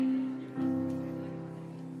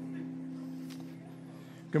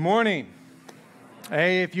Good morning.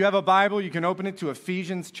 Hey, if you have a Bible, you can open it to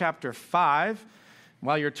Ephesians chapter 5.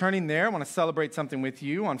 While you're turning there, I want to celebrate something with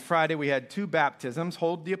you. On Friday, we had 2 baptisms.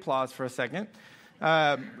 Hold the applause for a second.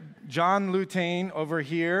 John Lutain over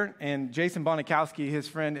here and Jason Bonikowski, his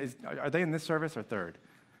friend, are they in this service or third?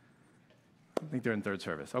 I think they're in third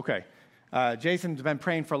service. Okay. Jason's been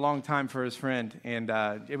praying for a long time for his friend, and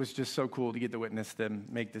it was just so cool to get to witness them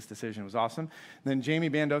make this decision. It was awesome. And then Jamie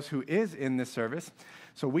Bandos, who is in this service,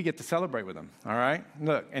 so we get to celebrate with him, all right?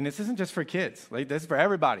 Look, and this isn't just for kids. Like, this is for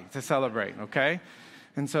everybody to celebrate, okay?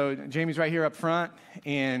 And so Jamie's right here up front,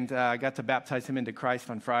 and I got to baptize him into Christ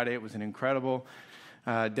on Friday. It was an incredible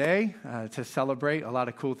day to celebrate a lot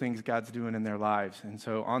of cool things God's doing in their lives. And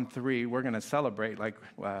so on 3, we're going to celebrate like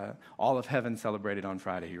all of heaven celebrated on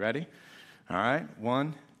Friday. You ready? All right,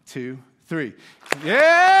 1, 2, 3.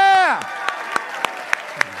 Yeah!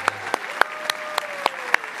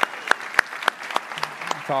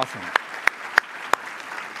 That's awesome.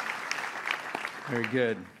 Very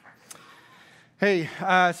good. Hey,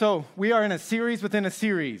 so we are in a series within a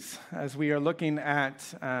series as we are looking at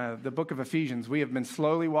the book of Ephesians. We have been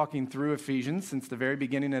slowly walking through Ephesians since the very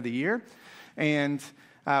beginning of the year. And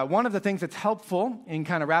one of the things that's helpful in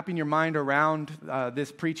kind of wrapping your mind around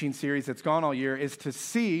this preaching series that's gone all year is to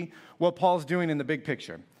see what Paul's doing in the big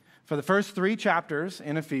picture. For the first 3 chapters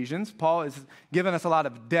in Ephesians, Paul has given us a lot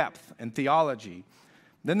of depth and theology.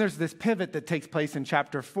 Then there's this pivot that takes place in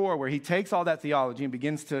chapter 4 where he takes all that theology and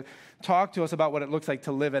begins to talk to us about what it looks like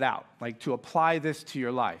to live it out, like to apply this to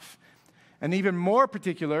your life. And even more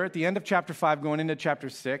particular, at the end of chapter 5 going into chapter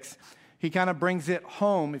 6, he kind of brings it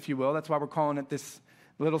home, if you will. That's why we're calling it this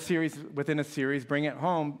little series within a series, Bring It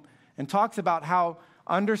Home, and talks about how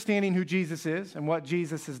understanding who Jesus is and what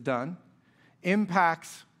Jesus has done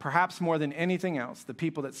impacts, perhaps more than anything else, the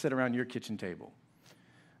people that sit around your kitchen table.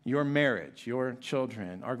 Your marriage, your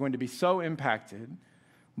children are going to be so impacted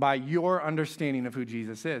by your understanding of who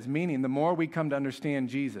Jesus is, meaning the more we come to understand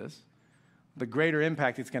Jesus, the greater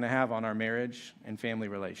impact it's going to have on our marriage and family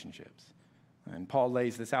relationships. And Paul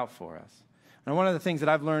lays this out for us. And one of the things that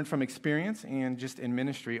I've learned from experience and just in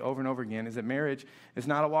ministry over and over again is that marriage is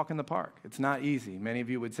not a walk in the park. It's not easy. Many of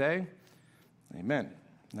you would say, amen.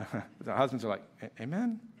 The husbands are like,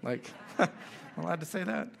 amen? Like, I'm allowed to say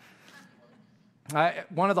that?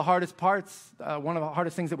 One of the hardest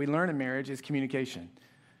things that we learn in marriage is communication.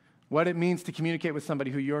 What it means to communicate with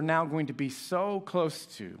somebody who you're now going to be so close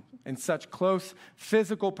to, in such close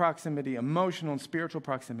physical proximity, emotional and spiritual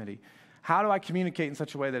proximity. How do I communicate in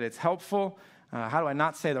such a way that it's helpful? How do I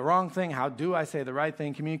not say the wrong thing? How do I say the right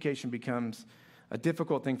thing? Communication becomes a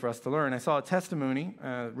difficult thing for us to learn. I saw a testimony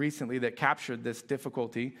recently that captured this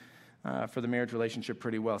difficulty for the marriage relationship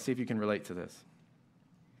pretty well. See if you can relate to this.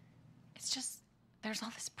 It's just, there's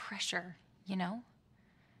all this pressure, you know?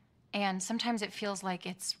 And sometimes it feels like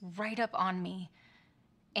it's right up on me.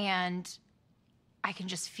 And I can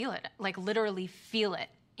just feel it, like literally feel it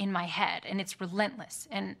in my head. And it's relentless.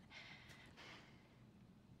 And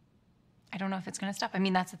I don't know if it's going to stop. I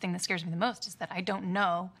mean, that's the thing that scares me the most, is that I don't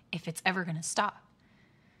know if it's ever going to stop.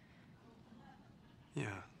 Yeah.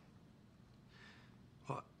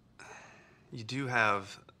 Well, you do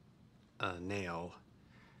have a nail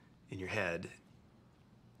in your head.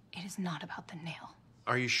 It is not about the nail.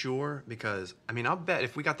 Are you sure? Because, I mean, I'll bet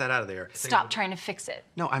if we got that out of there... Stop trying to fix it.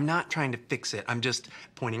 No, I'm not trying to fix it. I'm just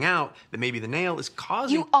pointing out that maybe the nail is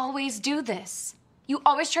causing... You always do this. You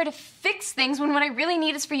always try to fix things when what I really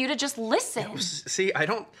need is for you to just listen. No, see, I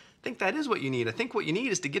don't think that is what you need. I think what you need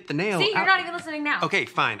is to get the nail See, out. you're not even listening now. Okay,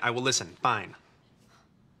 fine. I will listen. Fine.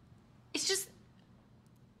 It's just...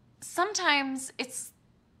 Sometimes it's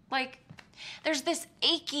like there's this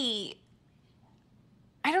achy...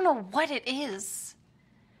 I don't know what it is.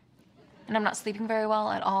 And I'm not sleeping very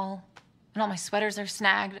well at all. And all my sweaters are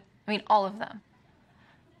snagged. I mean, all of them.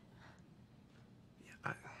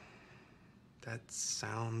 Yeah, that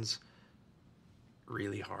sounds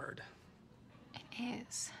really hard. It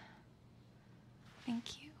is.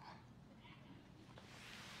 Thank you.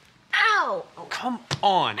 Ow! Oh, come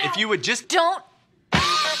on. Ow. If you would just... Don't...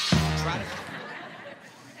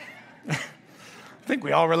 I think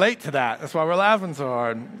we all relate to that. That's why we're laughing so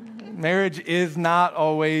hard. Marriage is not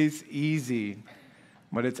always easy,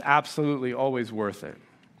 but it's absolutely always worth it.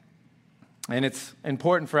 And it's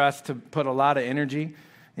important for us to put a lot of energy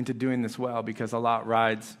into doing this well because a lot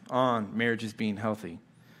rides on marriages being healthy.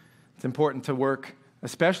 It's important to work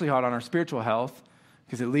especially hard on our spiritual health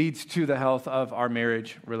because it leads to the health of our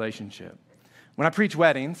marriage relationship. When I preach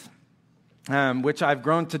weddings, which I've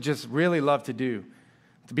grown to just really love to do,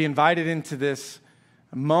 to be invited into this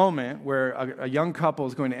moment where a young couple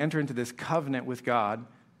is going to enter into this covenant with God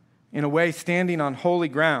in a way, standing on holy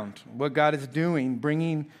ground. What God is doing,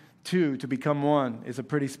 bringing two to become one, is a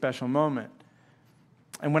pretty special moment.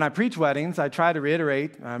 And when I preach weddings, I try to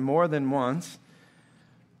reiterate more than once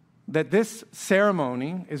that this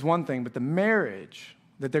ceremony is one thing, but the marriage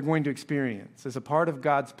that they're going to experience is a part of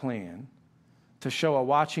God's plan to show a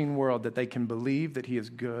watching world that they can believe that He is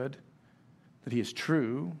good, that He is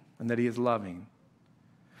true, and that He is loving.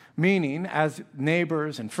 Meaning, as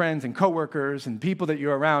neighbors and friends and coworkers and people that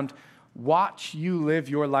you're around, watch you live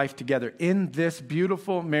your life together in this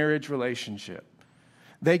beautiful marriage relationship.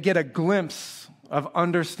 They get a glimpse of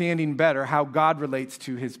understanding better how God relates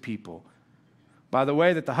to His people. By the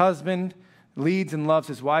way that the husband leads and loves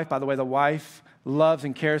his wife, by the way the wife loves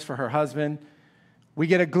and cares for her husband, we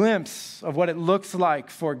get a glimpse of what it looks like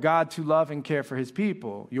for God to love and care for His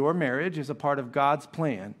people. Your marriage is a part of God's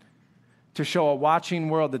plan to show a watching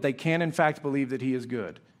world that they can, in fact, believe that He is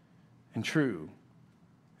good and true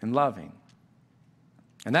and loving.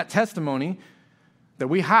 And that testimony that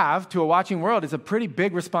we have to a watching world is a pretty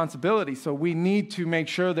big responsibility. So we need to make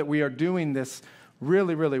sure that we are doing this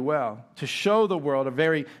really, really well to show the world a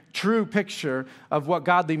very true picture of what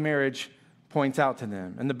godly marriage points out to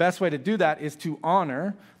them. And the best way to do that is to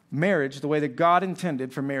honor marriage the way that God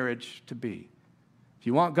intended for marriage to be. If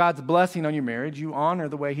you want God's blessing on your marriage, you honor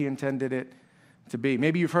the way He intended it to be.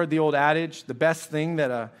 Maybe you've heard the old adage, the best thing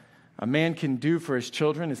that a man can do for his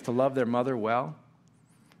children is to love their mother well.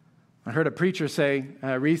 I heard a preacher say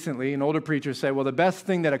recently, an older preacher say, well, the best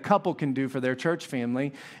thing that a couple can do for their church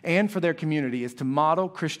family and for their community is to model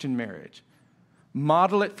Christian marriage.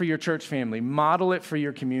 Model it for your church family. Model it for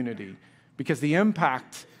your community, because the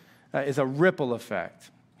impact is a ripple effect.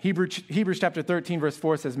 Hebrews chapter 13, verse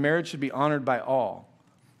 4 says, marriage should be honored by all.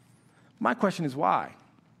 My question is why?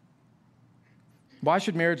 Why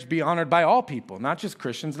should marriage be honored by all people, not just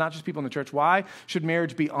Christians, not just people in the church? Why should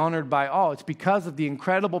marriage be honored by all? It's because of the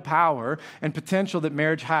incredible power and potential that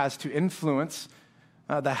marriage has to influence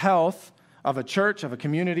the health of a church, of a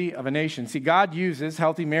community, of a nation. See, God uses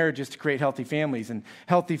healthy marriages to create healthy families, and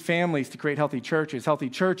healthy families to create healthy churches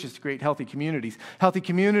to create healthy communities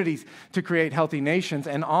to create healthy nations,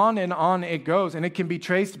 and on it goes. And it can be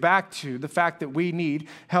traced back to the fact that we need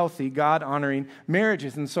healthy, God-honoring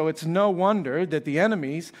marriages. And so it's no wonder that the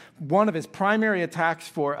enemy's, one of his primary attacks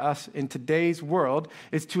for us in today's world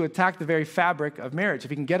is to attack the very fabric of marriage. If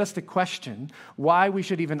he can get us to question why we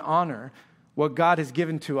should even honor what God has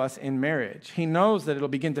given to us in marriage, he knows that it'll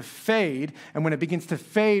begin to fade, and when it begins to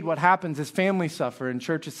fade, what happens is families suffer, and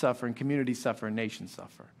churches suffer, and communities suffer, and nations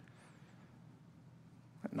suffer.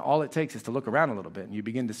 And all it takes is to look around a little bit, and you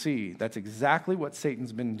begin to see that's exactly what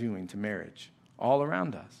Satan's been doing to marriage all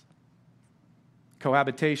around us.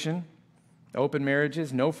 Cohabitation, open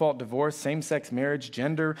marriages, no-fault divorce, same-sex marriage,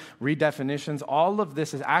 gender redefinitions, all of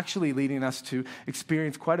this is actually leading us to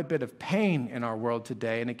experience quite a bit of pain in our world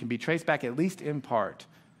today, and it can be traced back, at least in part,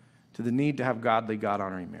 to the need to have godly,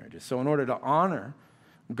 God-honoring marriages. So in order to honor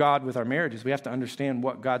God with our marriages, we have to understand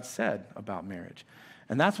what God said about marriage.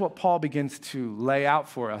 And that's what Paul begins to lay out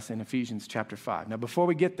for us in Ephesians chapter 5. Now, before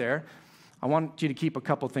we get there, I want you to keep a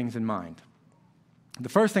couple things in mind. The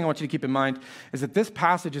first thing I want you to keep in mind is that this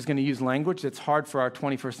passage is going to use language that's hard for our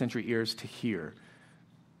 21st century ears to hear.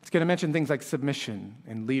 It's going to mention things like submission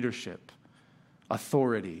and leadership,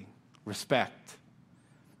 authority, respect.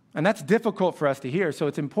 And that's difficult for us to hear, so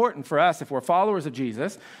it's important for us, if we're followers of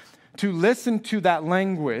Jesus, to listen to that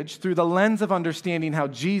language through the lens of understanding how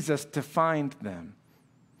Jesus defined them.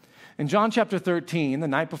 In John chapter 13, the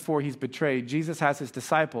night before he's betrayed, Jesus has his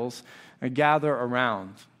disciples gather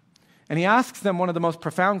around. And he asks them one of the most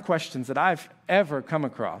profound questions that I've ever come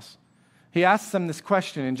across. He asks them this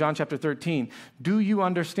question in John chapter 13, do you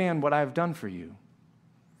understand what I have done for you?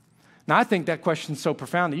 Now, I think that question's so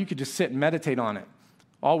profound that you could just sit and meditate on it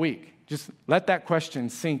all week. Just let that question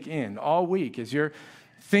sink in all week as you're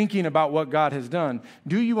thinking about what God has done.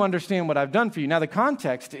 Do you understand what I've done for you? Now, the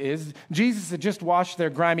context is Jesus had just washed their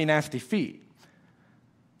grimy, nasty feet.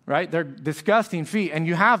 Right? They're disgusting feet. And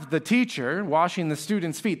you have the teacher washing the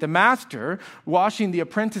student's feet, the master washing the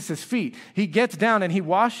apprentice's feet. He gets down and he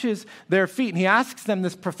washes their feet, and he asks them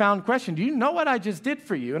this profound question. Do you know what I just did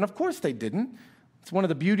for you? And of course they didn't. It's one of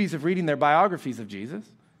the beauties of reading their biographies of Jesus.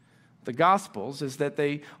 The Gospels is that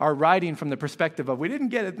they are writing from the perspective of, we didn't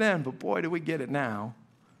get it then, but boy, do we get it now.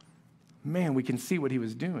 Man, we can see what he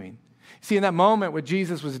was doing. See, in that moment, what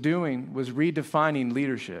Jesus was doing was redefining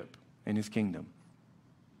leadership in his kingdom.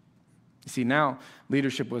 You see, now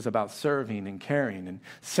leadership was about serving and caring and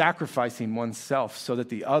sacrificing oneself so that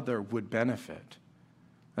the other would benefit.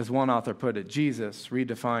 As one author put it, Jesus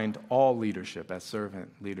redefined all leadership as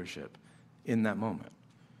servant leadership in that moment.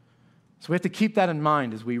 So we have to keep that in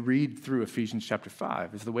mind as we read through Ephesians chapter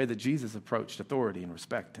 5, is the way that Jesus approached authority and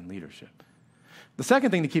respect and leadership. The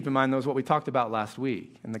second thing to keep in mind, though, is what we talked about last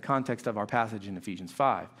week in the context of our passage in Ephesians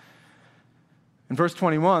 5. In verse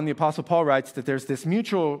 21, the Apostle Paul writes that there's this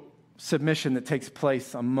mutual submission that takes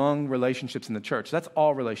place among relationships in the church. That's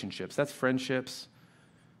all relationships. That's friendships.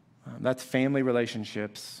 That's family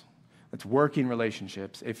relationships. That's working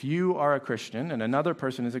relationships. If you are a Christian and another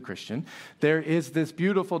person is a Christian, there is this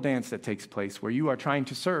beautiful dance that takes place where you are trying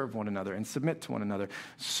to serve one another and submit to one another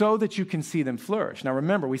so that you can see them flourish. Now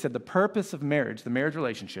remember, we said the purpose of marriage, the marriage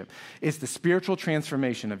relationship, is the spiritual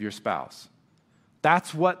transformation of your spouse.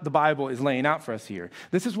 That's what the Bible is laying out for us here.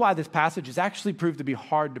 This is why this passage has actually proved to be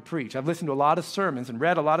hard to preach. I've listened to a lot of sermons and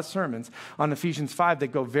read a lot of sermons on Ephesians 5 that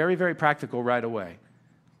go very, very practical right away.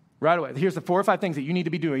 Right away. Here's the 4 or 5 things that you need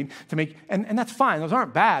to be doing to make, and that's fine. Those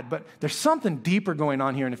aren't bad, but there's something deeper going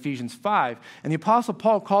on here in Ephesians 5. And the Apostle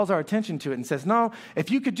Paul calls our attention to it and says, no,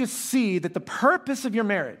 if you could just see that the purpose of your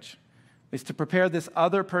marriage is to prepare this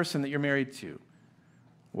other person that you're married to.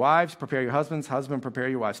 Wives, prepare your husbands. Husband, prepare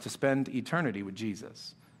your wives to spend eternity with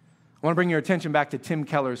Jesus. I want to bring your attention back to Tim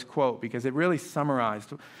Keller's quote because it really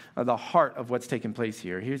summarized the heart of what's taking place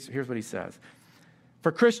here. Here's what he says.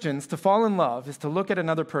 For Christians, to fall in love is to look at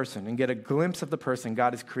another person and get a glimpse of the person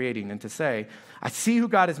God is creating and to say, I see who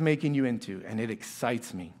God is making you into, and it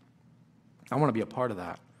excites me. I want to be a part of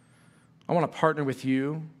that. I want to partner with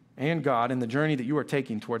you and God in the journey that you are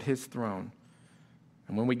taking toward his throne.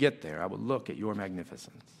 And when we get there, I will look at your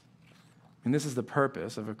magnificence. And this is the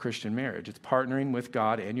purpose of a Christian marriage. It's partnering with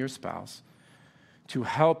God and your spouse to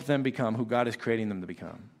help them become who God is creating them to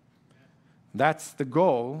become. That's the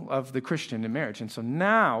goal of the Christian in marriage. And so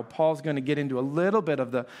now Paul's going to get into a little bit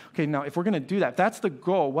of now if we're going to do that, that's the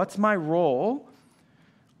goal. What's my role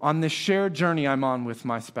on this shared journey I'm on with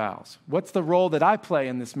my spouse? What's the role that I play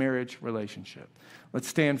in this marriage relationship? Let's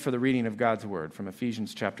stand for the reading of God's word from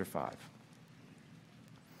Ephesians chapter 5.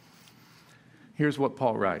 Here's what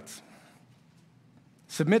Paul writes.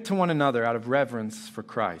 Submit to one another out of reverence for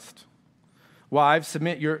Christ. Wives,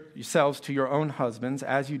 submit yourselves to your own husbands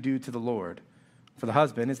as you do to the Lord. For the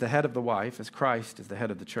husband is the head of the wife, as Christ is the head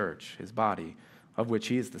of the church, his body, of which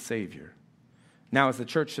he is the Savior. Now as the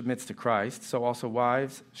church submits to Christ, so also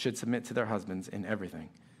wives should submit to their husbands in everything.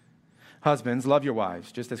 Husbands, love your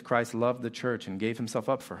wives, just as Christ loved the church and gave himself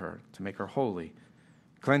up for her, to make her holy,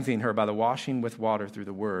 cleansing her by the washing with water through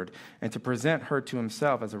the word, and to present her to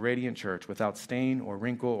himself as a radiant church, without stain or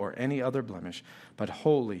wrinkle or any other blemish, but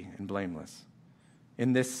holy and blameless.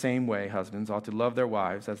 In this same way, husbands ought to love their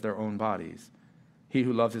wives as their own bodies. He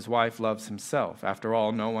who loves his wife loves himself. After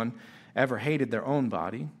all, no one ever hated their own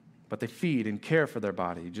body, but they feed and care for their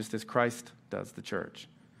body, just as Christ does the church.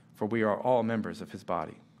 For we are all members of his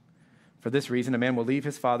body. For this reason, a man will leave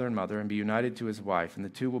his father and mother and be united to his wife, and the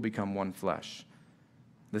two will become one flesh.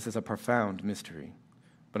 This is a profound mystery,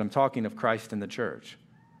 but I'm talking of Christ and the church.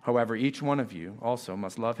 However, each one of you also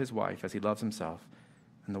must love his wife as he loves himself,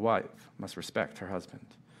 and the wife must respect her husband.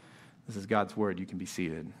 This is God's word. You can be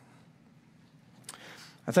seated.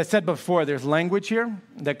 As I said before, there's language here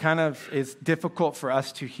that kind of is difficult for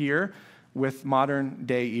us to hear with modern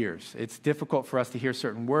day ears. It's difficult for us to hear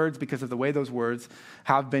certain words because of the way those words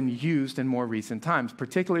have been used in more recent times,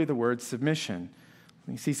 particularly the word submission.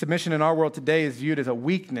 You see, submission in our world today is viewed as a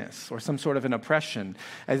weakness or some sort of an oppression,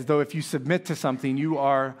 as though if you submit to something, you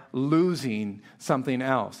are losing something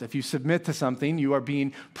else. If you submit to something, you are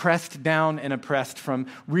being pressed down and oppressed from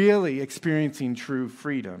really experiencing true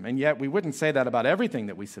freedom. And yet we wouldn't say that about everything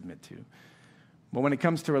that we submit to. But when it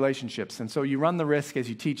comes to relationships, and so you run the risk as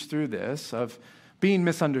you teach through this of being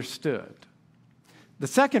misunderstood. The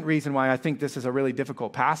second reason why I think this is a really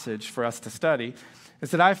difficult passage for us to study is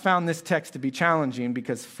that I found this text to be challenging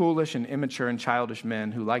because foolish and immature and childish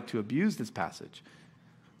men who like to abuse this passage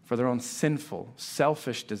for their own sinful,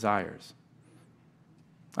 selfish desires.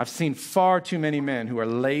 I've seen far too many men who are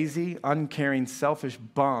lazy, uncaring, selfish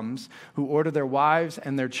bums who order their wives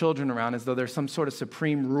and their children around as though they're some sort of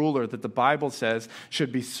supreme ruler that the Bible says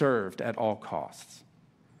should be served at all costs.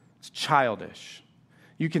 It's childish.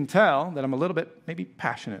 You can tell that I'm a little bit maybe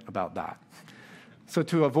passionate about that. So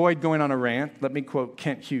to avoid going on a rant, let me quote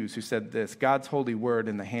Kent Hughes, who said this: God's holy word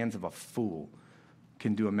in the hands of a fool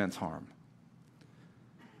can do immense harm.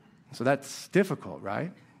 So that's difficult,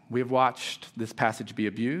 right? We have watched this passage be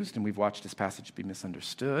abused, and we've watched this passage be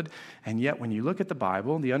misunderstood. And yet, when you look at the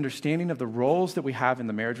Bible, the understanding of the roles that we have in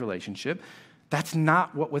the marriage relationship, that's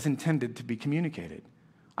not what was intended to be communicated.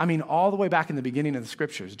 I mean, all the way back in the beginning of the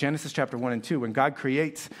scriptures, Genesis chapter 1 and 2, when God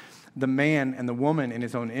creates the man and the woman in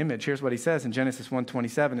his own image, here's what he says in Genesis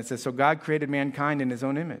 1:27. It says, so God created mankind in his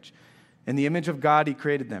own image. In the image of God, he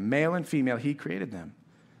created them. Male and female, he created them.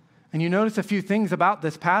 And you notice a few things about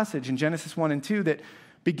this passage in Genesis 1 and 2 that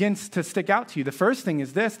begins to stick out to you. The first thing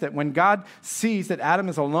is this, that when God sees that Adam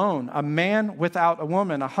is alone, a man without a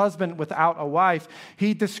woman, a husband without a wife,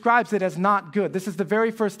 he describes it as not good. This is the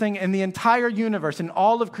very first thing in the entire universe, in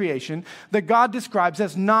all of creation, that God describes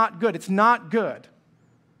as not good. It's not good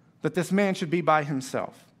that this man should be by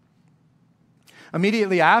himself.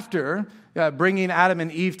 Immediately after bringing Adam and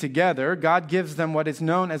Eve together, God gives them what is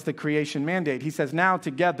known as the creation mandate. He says, now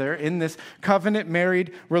together in this covenant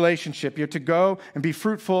married relationship, you're to go and be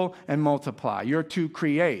fruitful and multiply. You're to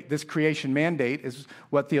create. This creation mandate is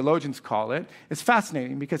what theologians call it. It's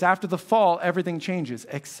fascinating because after the fall, everything changes,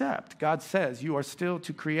 except God says you are still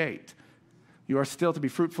to create. You are still to be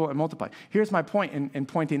fruitful and multiply. Here's my point in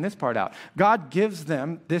pointing this part out. God gives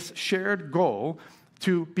them this shared goal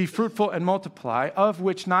to be fruitful and multiply, of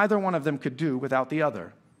which neither one of them could do without the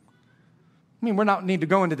other. I mean, we're not need to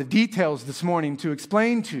go into the details this morning to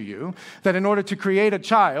explain to you that in order to create a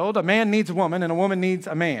child, a man needs a woman and a woman needs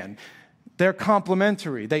a man. They're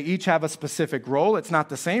complementary. They each have a specific role. It's not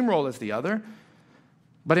the same role as the other.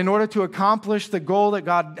 But in order to accomplish the goal that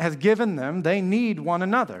God has given them, they need one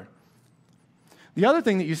another. The other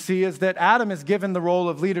thing that you see is that Adam is given the role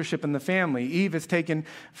of leadership in the family. Eve is taken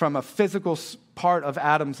from a physical part of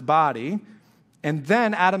Adam's body, and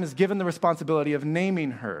then Adam is given the responsibility of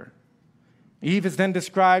naming her. Eve is then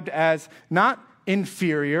described as not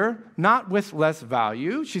inferior, not with less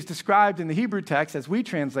value. She's described in the Hebrew text, as we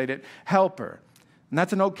translate it, helper. And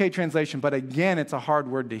that's an okay translation, but again, it's a hard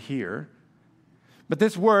word to hear. But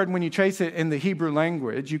this word, when you trace it in the Hebrew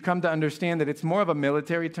language, you come to understand that it's more of a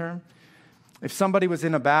military term. If somebody was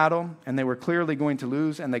in a battle and they were clearly going to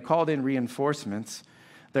lose and they called in reinforcements,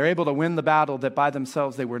 they're able to win the battle that by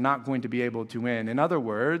themselves they were not going to be able to win. In other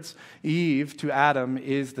words, Eve to Adam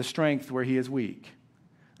is the strength where he is weak.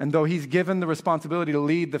 And though he's given the responsibility to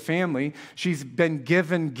lead the family, she's been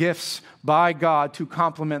given gifts by God to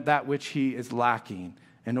complement that which he is lacking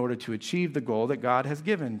in order to achieve the goal that God has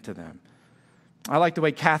given to them. I like the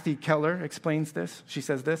way Kathy Keller explains this. She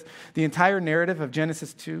says this: the entire narrative of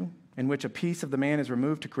Genesis 2, in which a piece of the man is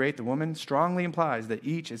removed to create the woman, strongly implies that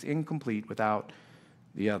each is incomplete without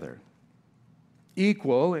the other.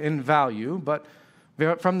 Equal in value, but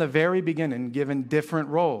from the very beginning given different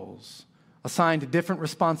roles, assigned different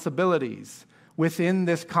responsibilities within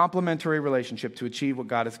this complementary relationship to achieve what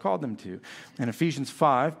God has called them to. In Ephesians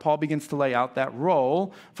 5, Paul begins to lay out that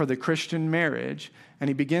role for the Christian marriage, and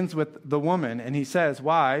he begins with the woman, and he says,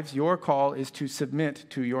 wives, your call is to submit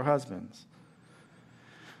to your husbands.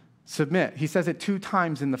 Submit. He says it 2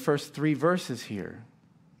 times in the first 3 verses here.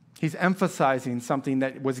 He's emphasizing something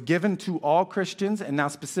that was given to all Christians, and now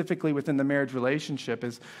specifically within the marriage relationship,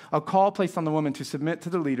 is a call placed on the woman to submit to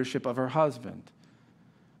the leadership of her husband.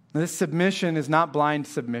 Now, this submission is not blind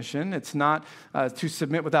submission. It's not to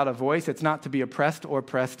submit without a voice. It's not to be oppressed or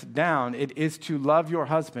pressed down. It is to love your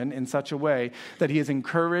husband in such a way that he is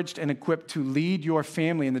encouraged and equipped to lead your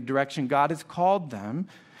family in the direction God has called them,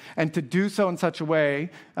 and to do so in such a way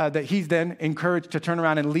that he's then encouraged to turn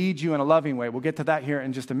around and lead you in a loving way. We'll get to that here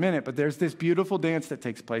in just a minute, but there's this beautiful dance that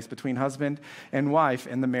takes place between husband and wife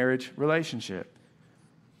in the marriage relationship.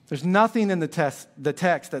 There's nothing in the text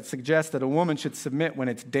that suggests that a woman should submit when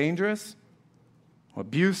it's dangerous, or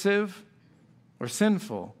abusive, or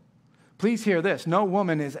sinful. Please hear this: no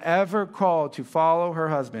woman is ever called to follow her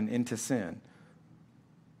husband into sin.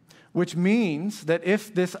 Which means that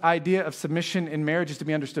if this idea of submission in marriage is to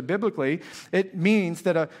be understood biblically, it means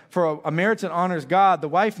that for a marriage that honors God, the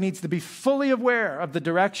wife needs to be fully aware of the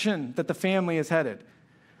direction that the family is headed,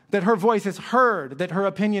 that her voice is heard, that her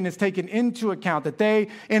opinion is taken into account, that they,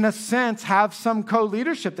 in a sense, have some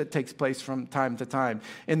co-leadership that takes place from time to time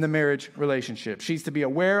in the marriage relationship. She's to be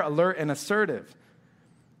aware, alert, and assertive.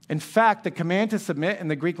 In fact, the command to submit in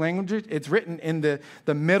the Greek language, it's written in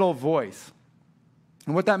the middle voice.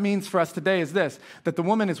 And what that means for us today is this: that the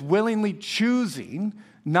woman is willingly choosing,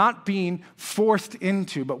 not being forced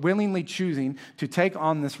into, but willingly choosing to take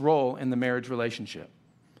on this role in the marriage relationship.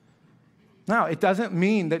 Now, it doesn't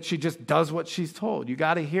mean that she just does what she's told. You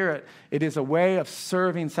got to hear it. It is a way of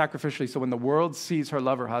serving sacrificially, so when the world sees her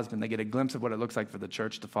love her husband, they get a glimpse of what it looks like for the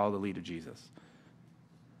church to follow the lead of Jesus.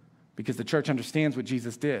 Because the church understands what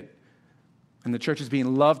Jesus did. And the church is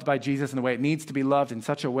being loved by Jesus in the way it needs to be loved, in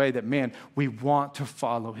such a way that, man, we want to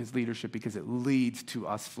follow his leadership because it leads to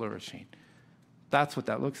us flourishing. That's what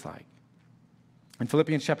that looks like. In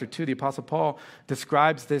Philippians chapter 2, the Apostle Paul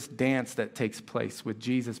describes this dance that takes place with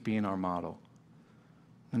Jesus being our model.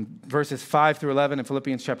 In verses 5 through 11 in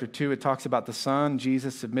Philippians chapter 2, it talks about the Son,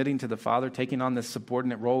 Jesus, submitting to the Father, taking on this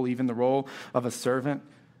subordinate role, even the role of a servant.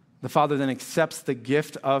 The Father then accepts the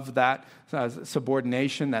gift of that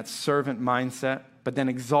subordination, that servant mindset, but then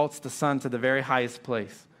exalts the Son to the very highest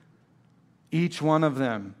place. Each one of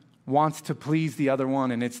them wants to please the other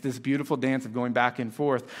one, and it's this beautiful dance of going back and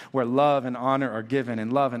forth where love and honor are given,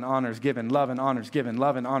 and love and honor is given, love and honor is given,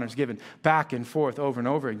 love and honor is given, back and forth over and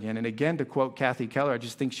over again. And again, to quote Kathy Keller, I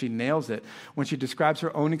just think she nails it when she describes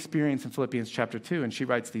her own experience in Philippians chapter 2, and she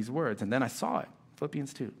writes these words, and then I saw it,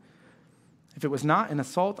 Philippians 2. If it was not an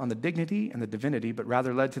assault on the dignity and the divinity, but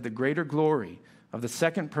rather led to the greater glory of the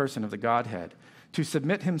second person of the Godhead, to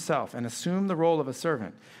submit himself and assume the role of a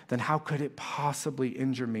servant, then how could it possibly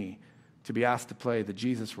injure me to be asked to play the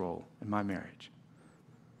Jesus role in my marriage?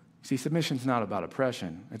 See, submission's not about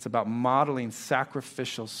oppression. It's about modeling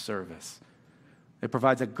sacrificial service. It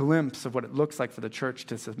provides a glimpse of what it looks like for the church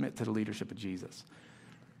to submit to the leadership of Jesus.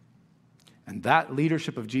 And that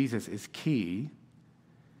leadership of Jesus is key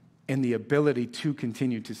in the ability to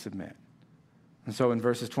continue to submit. And so in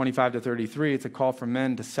verses 25 to 33, it's a call for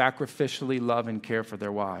men to sacrificially love and care for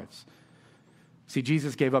their wives. See,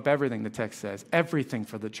 Jesus gave up everything, the text says, everything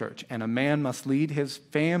for the church. And a man must lead his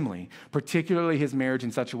family, particularly his marriage,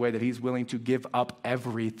 in such a way that he's willing to give up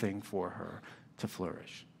everything for her to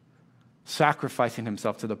flourish. Sacrificing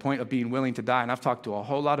himself to the point of being willing to die. And I've talked to a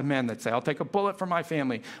whole lot of men that say, I'll take a bullet for my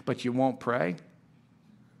family, but you won't pray?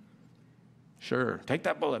 Sure, take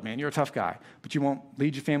that bullet, man. You're a tough guy. But you won't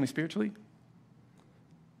lead your family spiritually?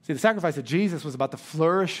 See, the sacrifice of Jesus was about the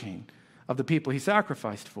flourishing of the people he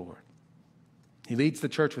sacrificed for. He leads the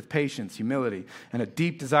church with patience, humility, and a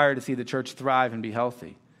deep desire to see the church thrive and be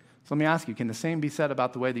healthy. So let me ask you, can the same be said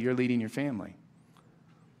about the way that you're leading your family?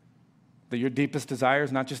 That your deepest desire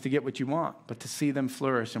is not just to get what you want, but to see them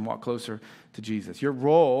flourish and walk closer to Jesus. Your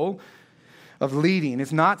role of leading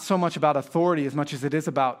is not so much about authority as much as it is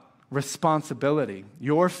about responsibility.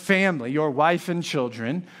 Your family, your wife and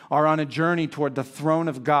children, are on a journey toward the throne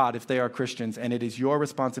of God if they are Christians, and it is your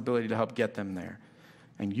responsibility to help get them there.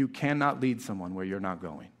 And you cannot lead someone where you're not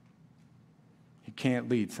going. You can't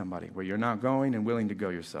lead somebody where you're not going and willing to go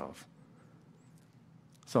yourself.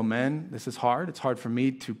 So men, this is hard. It's hard for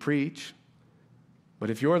me to preach. But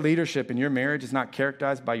if your leadership in your marriage is not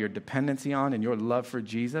characterized by your dependency on and your love for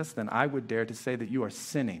Jesus, then I would dare to say that you are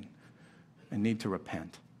sinning and need to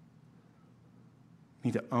repent. You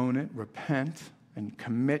need to own it, repent, and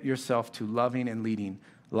commit yourself to loving and leading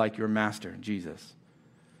like your master, Jesus.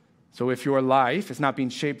 So if your life is not being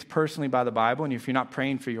shaped personally by the Bible, and if you're not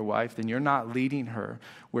praying for your wife, then you're not leading her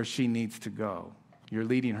where she needs to go. You're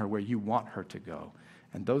leading her where you want her to go.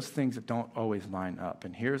 And those things don't always line up.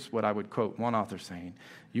 And here's what I would quote one author saying: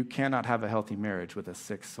 you cannot have a healthy marriage with a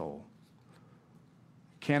sick soul.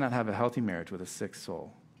 You cannot have a healthy marriage with a sick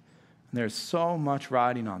soul. And there's so much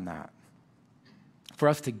riding on that. For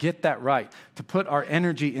us to get that right, to put our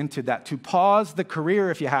energy into that, to pause the career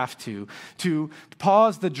if you have to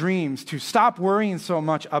pause the dreams, to stop worrying so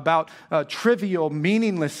much about trivial,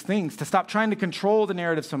 meaningless things, to stop trying to control the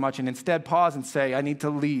narrative so much and instead pause and say, I need to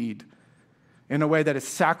lead in a way that is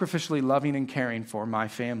sacrificially loving and caring for my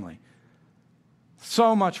family.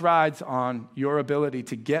 So much rides on your ability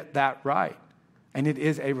to get that right, and it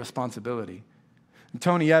is a responsibility. And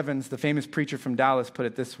Tony Evans, the famous preacher from Dallas, put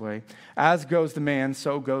it this way: as goes the man,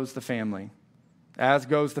 so goes the family. As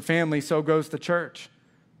goes the family, so goes the church.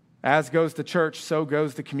 As goes the church, so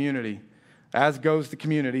goes the community. As goes the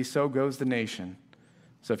community, so goes the nation.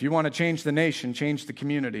 So if you want to change the nation, change the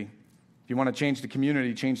community. If you want to change the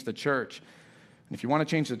community, change the church. And if you want to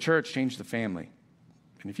change the church, change the family.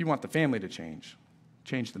 And if you want the family to change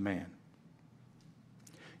the man.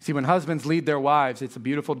 See, when husbands lead their wives, it's a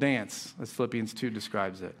beautiful dance, as Philippians 2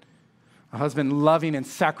 describes it. A husband loving and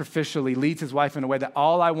sacrificially leads his wife in a way that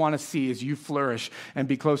all I want to see is you flourish and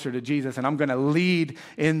be closer to Jesus, and I'm going to lead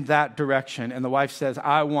in that direction. And the wife says,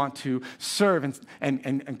 I want to serve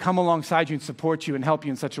and come alongside you and support you and help you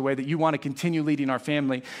in such a way that you want to continue leading our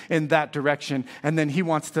family in that direction. And then he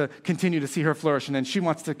wants to continue to see her flourish, and then she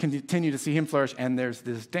wants to continue to see him flourish. And there's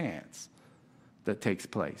this dance that takes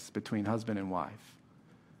place between husband and wife.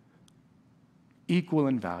 Equal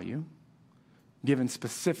in value, given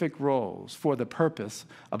specific roles for the purpose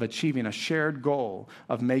of achieving a shared goal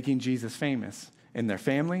of making Jesus famous in their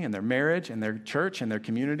family, in their marriage, in their church, in their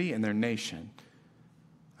community, in their nation.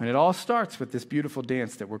 And it all starts with this beautiful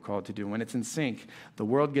dance that we're called to do. When it's in sync, the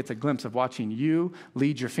world gets a glimpse of watching you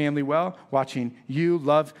lead your family well, watching you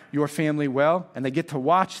love your family well, and they get to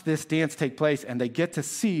watch this dance take place, and they get to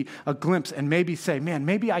see a glimpse and maybe say, man,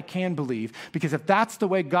 maybe I can believe, because if that's the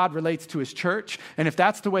way God relates to his church, and if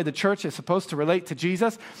that's the way the church is supposed to relate to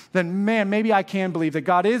Jesus, then man, maybe I can believe that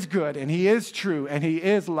God is good, and he is true, and he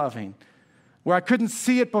is loving. Where I couldn't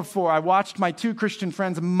see it before, I watched my two Christian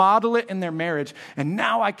friends model it in their marriage, and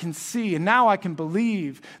now I can see, and now I can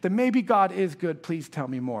believe that maybe God is good. Please tell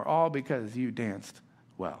me more, all because you danced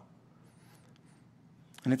well.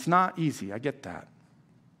 And it's not easy, I get that.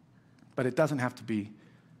 But it doesn't have to be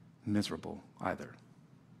miserable either.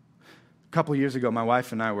 A couple years ago, my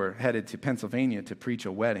wife and I were headed to Pennsylvania to preach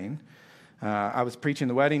a wedding. I was preaching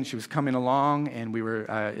the wedding. She was coming along, and we were,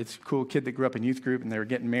 it's a cool kid that grew up in youth group, and they were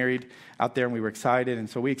getting married out there, and we were excited. And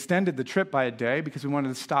so we extended the trip by a day because we wanted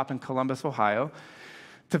to stop in Columbus, Ohio,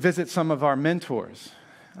 to visit some of our mentors,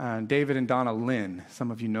 David and Donna Lynn. Some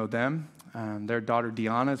of you know them. Their daughter,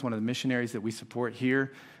 Deanna, is one of the missionaries that we support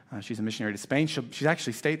here. She's a missionary to Spain. She's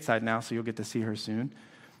actually stateside now, so you'll get to see her soon.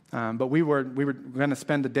 But we were going to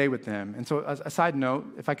spend the day with them. And so a side note,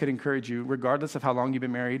 if I could encourage you, regardless of how long you've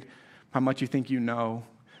been married, how much you think you know,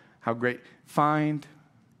 how great, find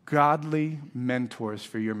godly mentors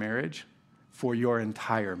for your marriage, for your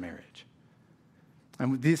entire marriage.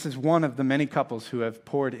 And this is one of the many couples who have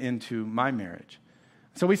poured into my marriage.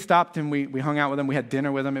 So we stopped and we hung out with them. We had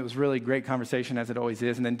dinner with them. It was really great conversation, as it always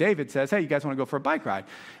is. And then David says, hey, you guys want to go for a bike ride?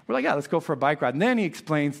 We're like, yeah, let's go for a bike ride. And then he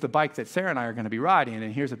explains the bike that Sarah and I are going to be riding,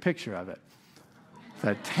 and here's a picture of it. It's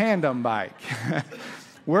a tandem bike.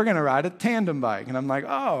 We're going to ride a tandem bike. And I'm like,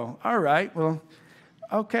 oh, all right, well,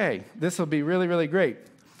 okay, this will be really, really great.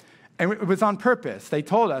 And it was on purpose. They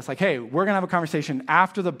told us, like, hey, we're going to have a conversation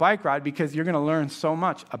after the bike ride because you're going to learn so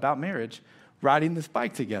much about marriage riding this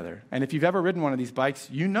bike together. And if you've ever ridden one of these bikes,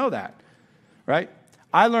 you know that, right?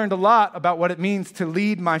 I learned a lot about what it means to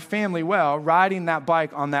lead my family well riding that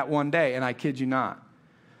bike on that one day, and I kid you not.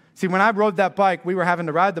 See, when I rode that bike, we were having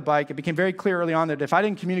to ride the bike. It became very clear early on that if I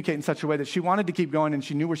didn't communicate in such a way that she wanted to keep going and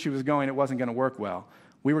she knew where she was going, it wasn't going to work well.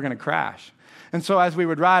 We were going to crash. And so as we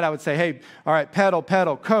would ride, I would say, hey, all right, pedal,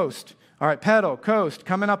 pedal, coast. All right, pedal, coast,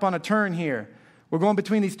 coming up on a turn here. We're going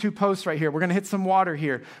between these two posts right here. We're going to hit some water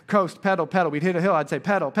here. Coast, pedal, pedal. We'd hit a hill. I'd say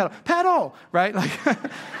pedal, pedal, pedal, right?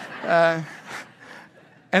 Like,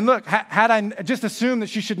 and look, had I just assumed that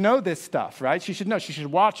she should know this stuff, right? She should know. She should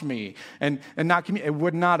watch me and not communicate. It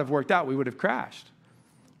would not have worked out. We would have crashed.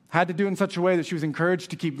 Had to do it in such a way that she was encouraged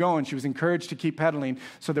to keep going. She was encouraged to keep pedaling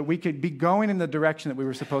so that we could be going in the direction that we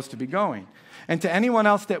were supposed to be going. And to anyone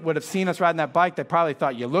else that would have seen us riding that bike, they probably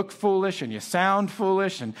thought you look foolish and you sound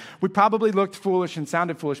foolish. And we probably looked foolish and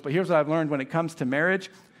sounded foolish. But here's what I've learned when it comes to marriage.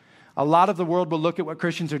 A lot of the world will look at what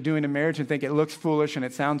Christians are doing in marriage and think it looks foolish and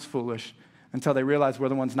it sounds foolish until they realize we're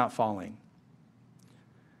the ones not falling.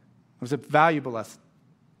 It was a valuable lesson.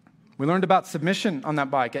 We learned about submission on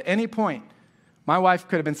that bike. At any point, my wife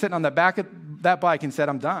could have been sitting on the back of that bike and said,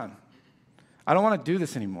 I'm done. I don't want to do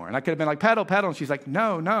this anymore. And I could have been like, pedal, pedal. And she's like,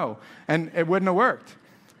 no, no. And it wouldn't have worked.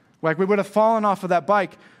 Like, we would have fallen off of that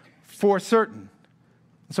bike for certain.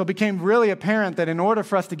 So it became really apparent that in order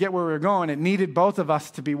for us to get where we were going, it needed both of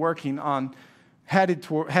us to be working on heading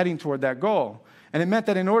toward that goal. And it meant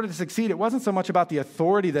that in order to succeed, it wasn't so much about the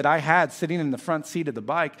authority that I had sitting in the front seat of the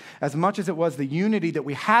bike as much as it was the unity that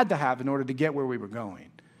we had to have in order to get where we were going.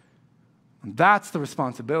 And that's the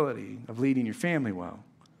responsibility of leading your family well.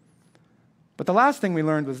 But the last thing we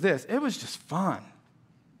learned was this. It was just fun.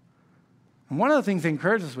 And one of the things they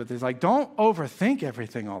encourage us with is, like, don't overthink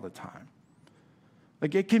everything all the time.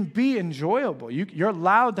 Like, it can be enjoyable. You're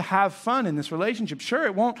allowed to have fun in this relationship. Sure,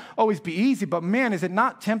 it won't always be easy, but man, is it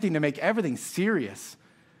not tempting to make everything serious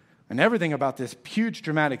and everything about this huge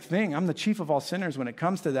dramatic thing? I'm the chief of all sinners when it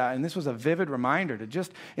comes to that, and this was a vivid reminder to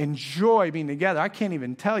just enjoy being together. I can't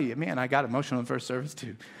even tell you. Man, I got emotional in first service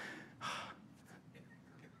too.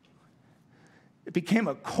 It became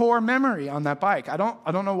a core memory on that bike. I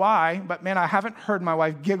don't know why, but man, I haven't heard my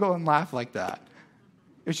wife giggle and laugh like that.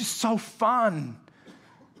 It was just so fun.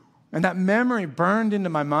 And that memory burned into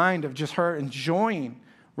my mind of just her enjoying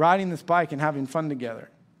riding this bike and having fun together.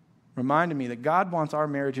 Reminded me that God wants our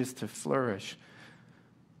marriages to flourish.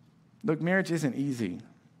 Look, marriage isn't easy.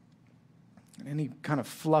 Any kind of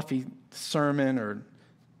fluffy sermon or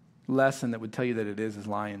lesson that would tell you that it is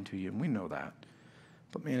lying to you. And we know that.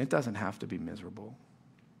 But man, it doesn't have to be miserable.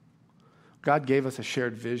 God gave us a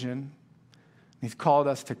shared vision. He's called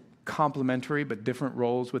us to complementary but different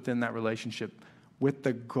roles within that relationship, with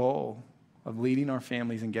the goal of leading our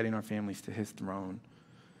families and getting our families to his throne.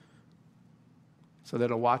 so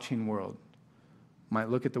that a watching world might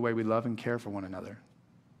look at the way we love and care for one another,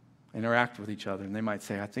 interact with each other, and they might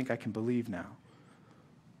say, I think I can believe now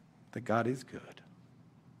that God is good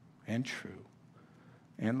and true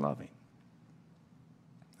and loving.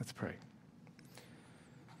 Let's pray.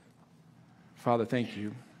 Father, thank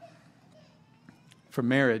you for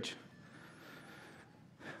marriage,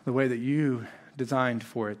 the way that you designed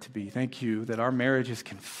for it to be. Thank you that our marriages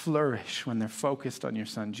can flourish when they're focused on your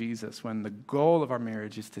son, Jesus, when the goal of our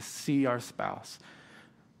marriage is to see our spouse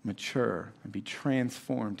mature and be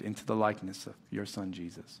transformed into the likeness of your son,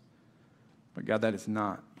 Jesus. But God, that is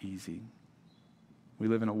not easy. We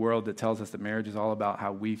live in a world that tells us that marriage is all about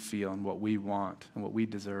how we feel and what we want and what we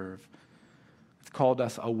deserve. It's called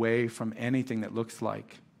us away from anything that looks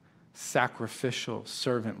like sacrificial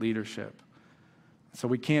servant leadership. So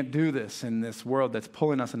we can't do this in this world that's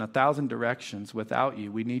pulling us in 1,000 directions without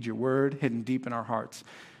you. We need your word hidden deep in our hearts.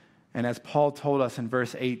 And as Paul told us in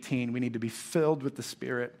verse 18, we need to be filled with the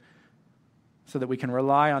Spirit so that we can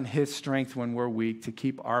rely on his strength when we're weak to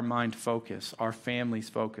keep our mind focused, our families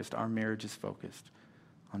focused, our marriages focused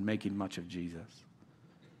on making much of Jesus.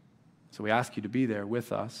 So we ask you to be there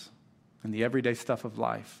with us in the everyday stuff of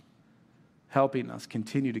life, helping us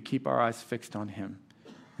continue to keep our eyes fixed on him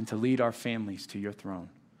and to lead our families to your throne.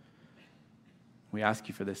 We ask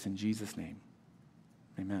you for this in Jesus' name.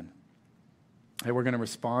 Amen. Hey, we're going to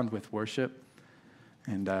respond with worship.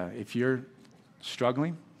 And if you're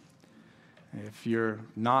struggling, if you're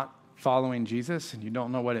not following Jesus and you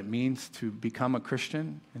don't know what it means to become a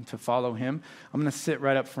Christian and to follow him, I'm going to sit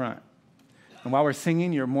right up front. And while we're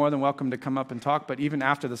singing, you're more than welcome to come up and talk. But even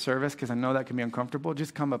after the service, because I know that can be uncomfortable,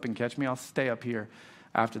 just come up and catch me. I'll stay up here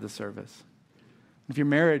after the service. If your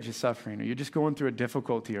marriage is suffering or you're just going through a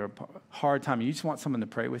difficulty or a hard time, and you just want someone to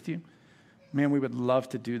pray with you, man, we would love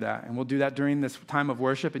to do that. And we'll do that during this time of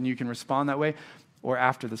worship, and you can respond that way, or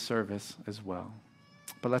after the service as well.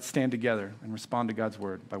 But let's stand together and respond to God's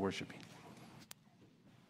word by worshiping.